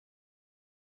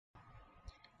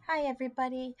Hi,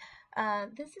 everybody.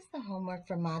 This is the homework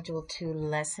for Module 2,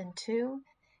 Lesson 2,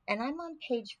 and I'm on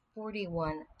page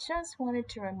 41. Just wanted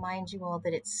to remind you all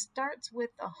that it starts with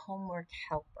a homework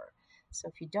helper. So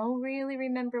if you don't really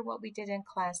remember what we did in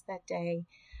class that day,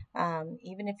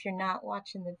 even if you're not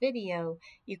watching the video,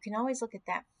 you can always look at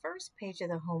that first page of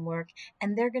the homework,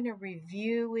 and they're going to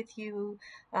review with you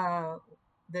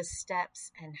the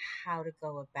steps and how to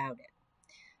go about it.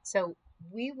 So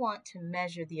we want to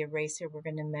measure the eraser. We're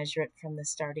going to measure it from the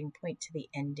starting point to the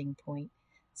ending point.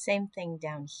 Same thing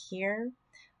down here,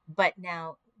 but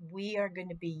now we are going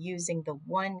to be using the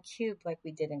 1 cube like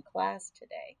we did in class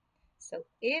today. So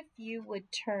if you would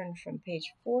turn from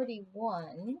page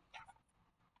 41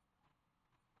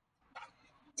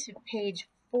 to page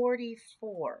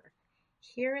 44,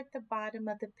 here at the bottom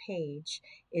of the page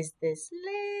is this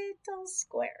little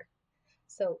square.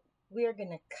 So we are going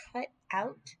to cut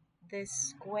out this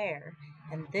square,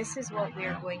 and this is what we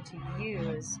are going to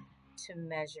use to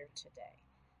measure today.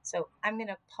 So I'm going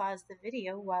to pause the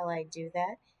video while I do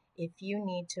that. If you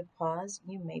need to pause,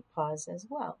 you may pause as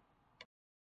well.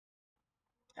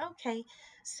 Okay,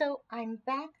 so I'm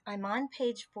back. I'm on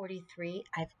page 43.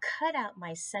 I've cut out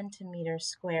my centimeter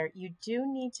square. You do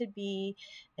need to be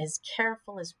as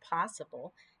careful as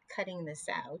possible cutting this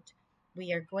out.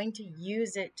 We are going to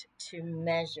use it to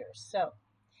measure. So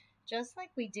just like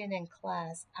we did in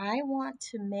class, I want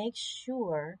to make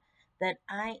sure that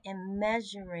I am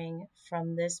measuring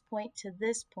from this point to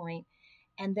this point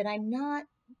and that I'm not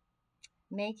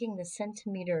making the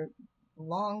centimeter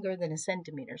longer than a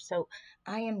centimeter. So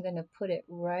I am going to put it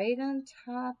right on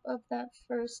top of that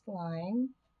first line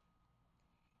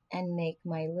and make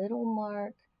my little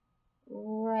mark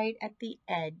right at the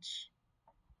edge.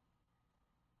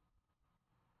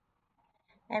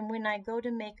 And when I go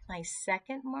to make my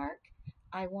second mark,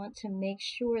 I want to make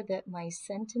sure that my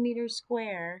centimeter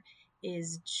square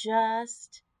is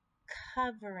just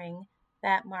covering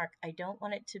that mark. I don't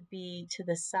want it to be to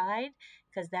the side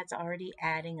because that's already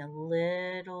adding a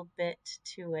little bit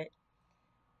to it.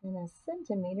 And a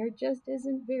centimeter just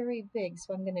isn't very big,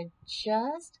 so I'm going to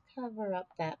just cover up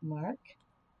that mark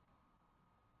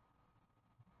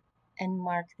and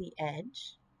mark the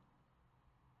edge.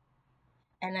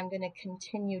 And I'm going to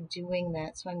continue doing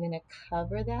that. So I'm going to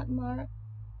cover that mark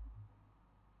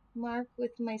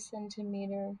with my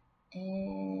centimeter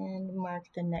and mark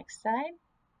the next side.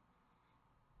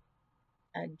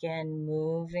 Again,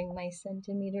 moving my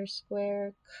centimeter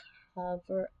square,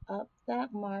 cover up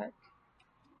that mark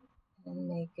and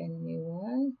make a new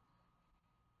one.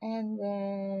 And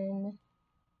then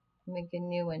make a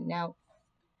new one. Now,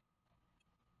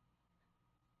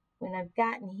 when I've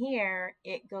gotten here,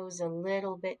 it goes a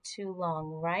little bit too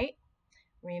long, right?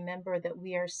 Remember that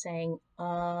we are saying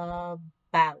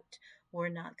about. We're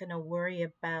not going to worry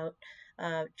about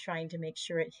trying to make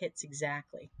sure it hits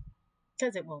exactly,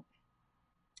 because it won't.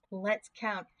 Let's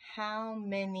count how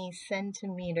many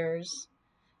centimeters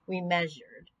we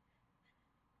measured.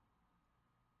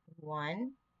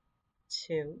 1,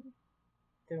 2,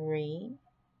 3,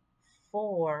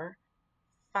 4,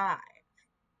 5.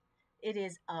 It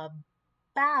is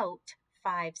about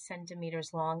 5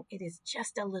 centimeters long. It is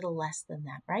just a little less than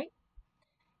that, right?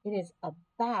 It is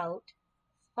about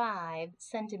 5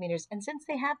 centimeters. And since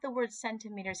they have the word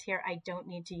centimeters here, I don't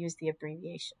need to use the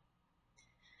abbreviation.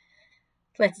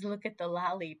 Let's look at the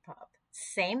lollipop.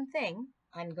 Same thing.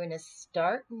 I'm going to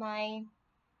start my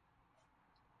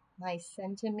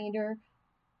centimeter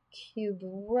cube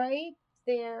right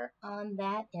there on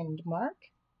that end mark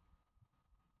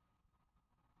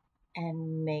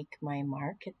and make my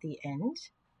mark at the end,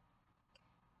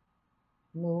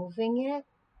 moving it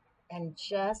and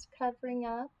just covering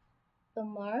up the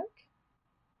mark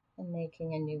and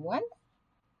making a new one.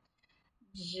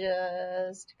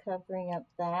 Just covering up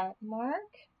that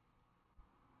mark,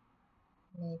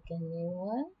 make a new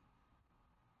one.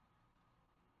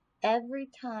 Every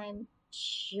time,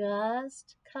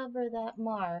 just cover that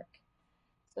mark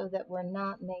so that we're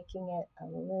not making it a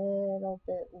little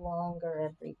bit longer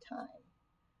every time.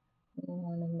 We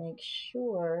want to make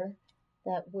sure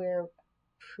that we're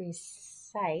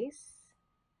precise.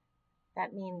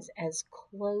 That means as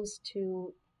close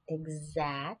to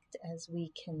exact as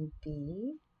we can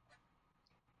be.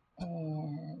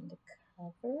 And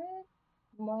cover it,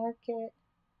 mark it,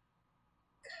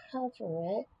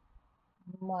 cover it,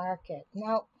 mark it.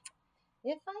 Now,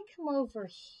 if I come over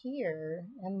here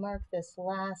and mark this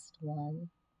last one,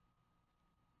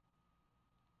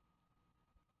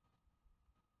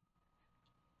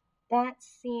 that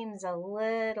seems a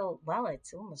little, well,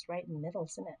 it's almost right in the middle,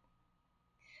 isn't it?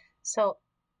 So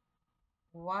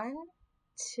 1,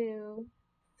 2,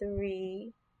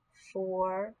 3,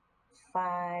 4,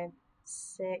 5,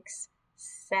 6,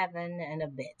 7, and a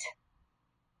bit.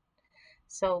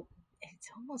 So it's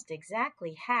almost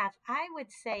exactly half. I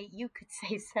would say you could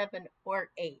say 7 or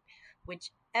 8,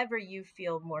 whichever you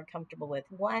feel more comfortable with.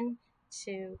 1,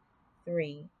 2,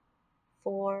 3,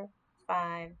 4,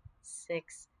 5,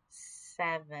 6,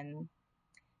 7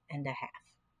 and a half.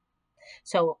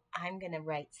 So I'm going to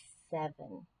write 7.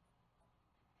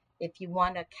 If you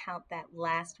want to count that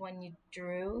last one you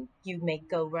drew, you may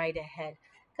go right ahead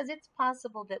because it's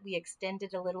possible that we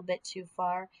extended a little bit too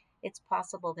far. It's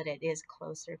possible that it is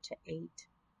closer to 8.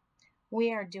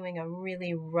 We are doing a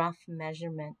really rough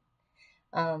measurement.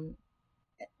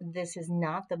 This is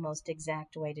not the most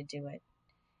exact way to do it.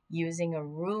 Using a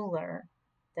ruler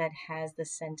that has the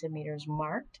centimeters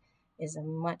marked is a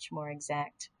much more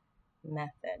exact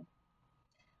method.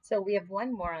 So we have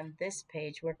one more on this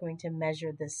page. We're going to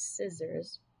measure the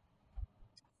scissors.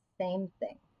 Same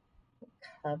thing.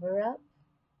 Cover up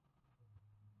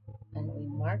and we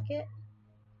mark it.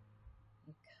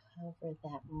 We cover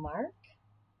that mark.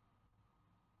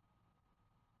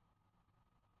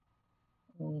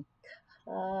 We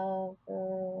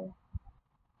cover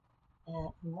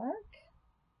that mark.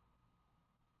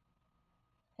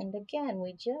 And again,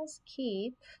 we just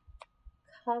keep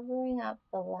covering up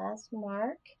the last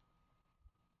mark.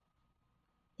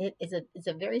 It's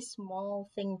a very small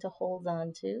thing to hold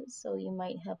on to, so you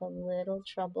might have a little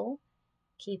trouble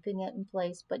keeping it in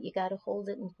place, but you got to hold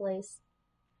it in place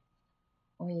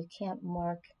or you can't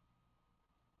mark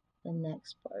the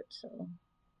next part. So,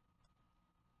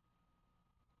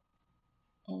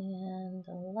 and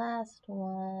the last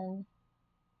one.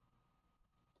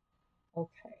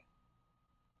 Okay.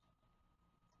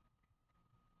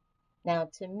 Now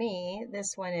to me,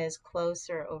 this one is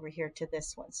closer over here to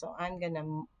this one. So I'm going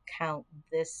to count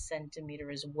this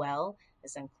centimeter as well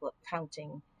as I'm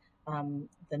counting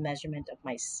the measurement of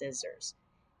my scissors.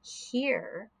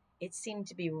 Here, it seemed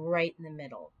to be right in the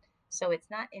middle. So it's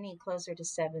not any closer to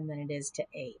 7 than it is to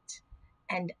 8.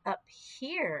 And up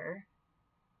here,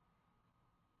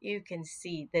 you can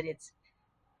see that it's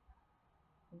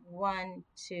 1,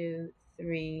 2,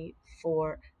 3,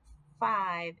 4,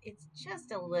 5. It's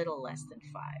just a little less than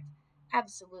 5.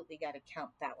 Absolutely got to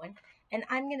count that one. And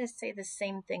I'm going to say the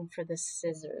same thing for the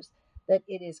scissors, that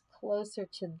it is closer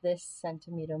to this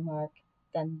centimeter mark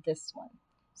than this one.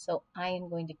 So I am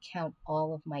going to count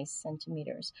all of my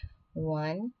centimeters.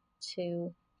 1,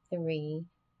 2, 3,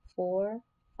 4,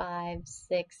 5,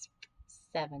 6,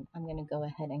 7. I'm going to go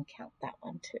ahead and count that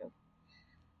one too.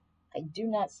 I do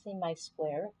not see my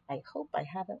square. I hope I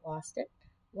haven't lost it.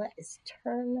 Let us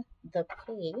turn the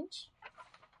page.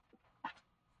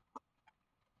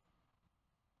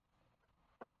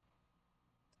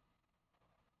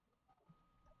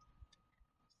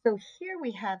 So here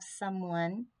we have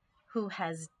someone who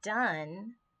has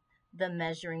done the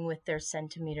measuring with their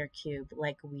centimeter cube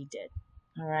like we did.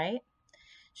 All right.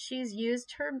 She's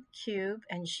used her cube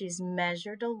and she's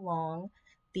measured along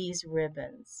these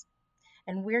ribbons.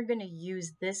 And we're going to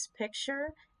use this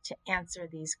picture to answer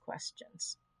these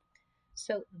questions.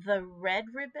 So the red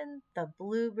ribbon, the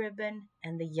blue ribbon,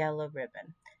 and the yellow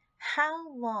ribbon.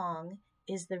 How long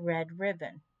is the red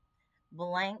ribbon?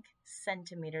 Blank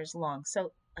centimeters long.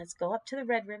 So let's go up to the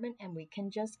red ribbon and we can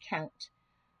just count.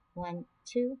 1,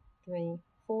 2, 3,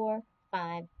 4,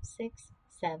 5, 6,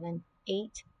 7,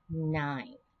 8, 9.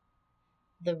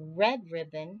 The red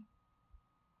ribbon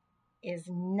is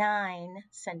 9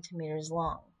 centimeters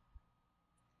long.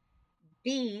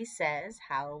 B says,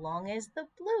 how long is the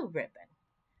blue ribbon?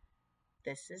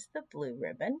 This is the blue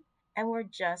ribbon, and we're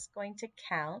just going to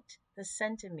count the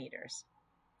centimeters.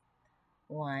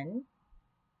 1,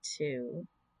 2,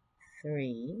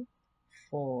 3,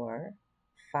 4,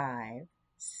 5,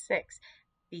 6.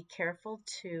 Be careful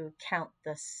to count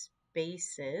the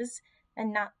spaces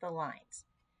and not the lines,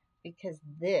 because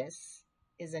this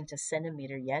isn't a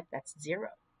centimeter yet, that's 0.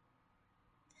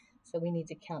 So we need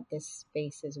to count the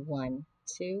spaces. 1,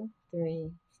 2,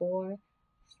 3, 4,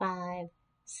 5,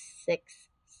 6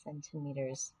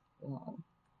 centimeters long.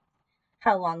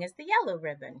 How long is the yellow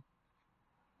ribbon?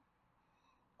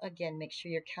 Again, make sure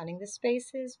you're counting the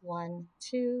spaces. 1,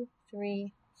 2,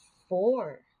 3,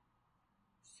 4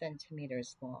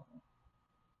 centimeters long.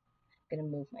 I'm going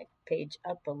to move my page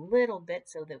up a little bit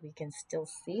so that we can still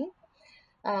see.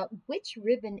 Which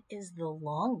ribbon is the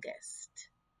longest?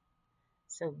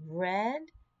 So red,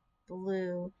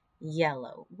 blue,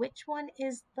 yellow. Which one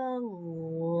is the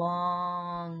longest?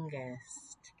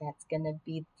 That's going to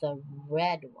be the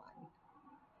red one.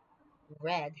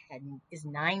 Red is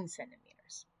 9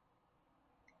 centimeters.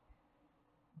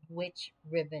 which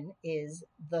ribbon is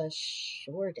the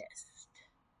shortest?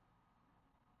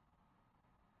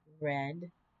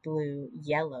 Red, blue,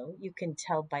 yellow. You can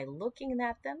tell by looking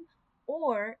at them,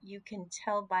 or you can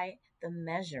tell by the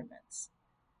measurements.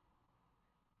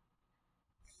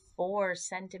 4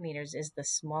 centimeters is the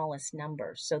smallest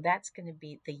number. So that's going to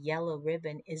be the yellow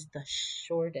ribbon is the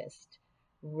shortest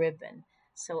ribbon.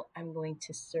 So I'm going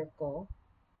to circle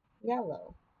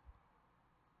yellow.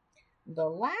 The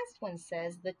last one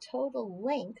says the total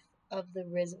length of the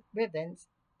ribbons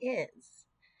is.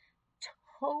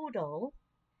 Total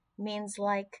means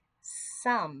like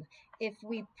sum. If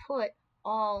we put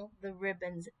all the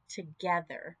ribbons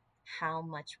together, how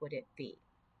much would it be?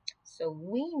 So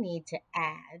we need to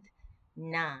add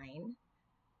 9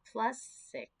 plus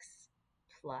 6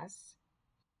 plus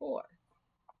 4.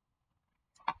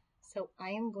 So I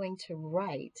am going to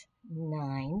write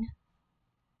 9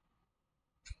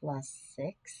 plus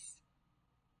 6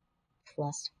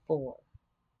 plus 4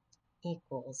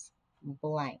 equals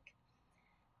blank.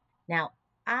 Now,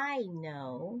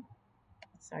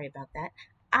 sorry about that,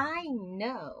 I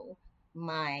know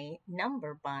my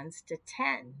number bonds to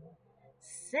 10.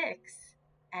 6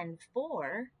 and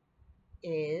 4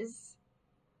 is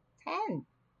 10.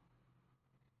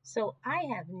 So I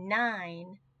have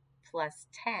 9 plus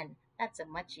 10. That's a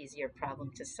much easier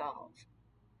problem to solve.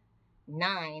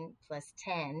 9 plus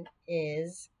 10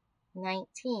 is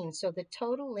 19. So the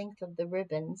total length of the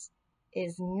ribbons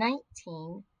is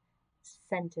 19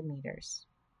 centimeters.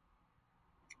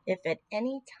 If at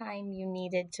any time you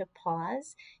needed to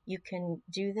pause, you can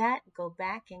do that, go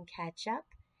back and catch up,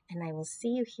 and I will see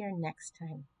you here next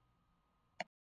time.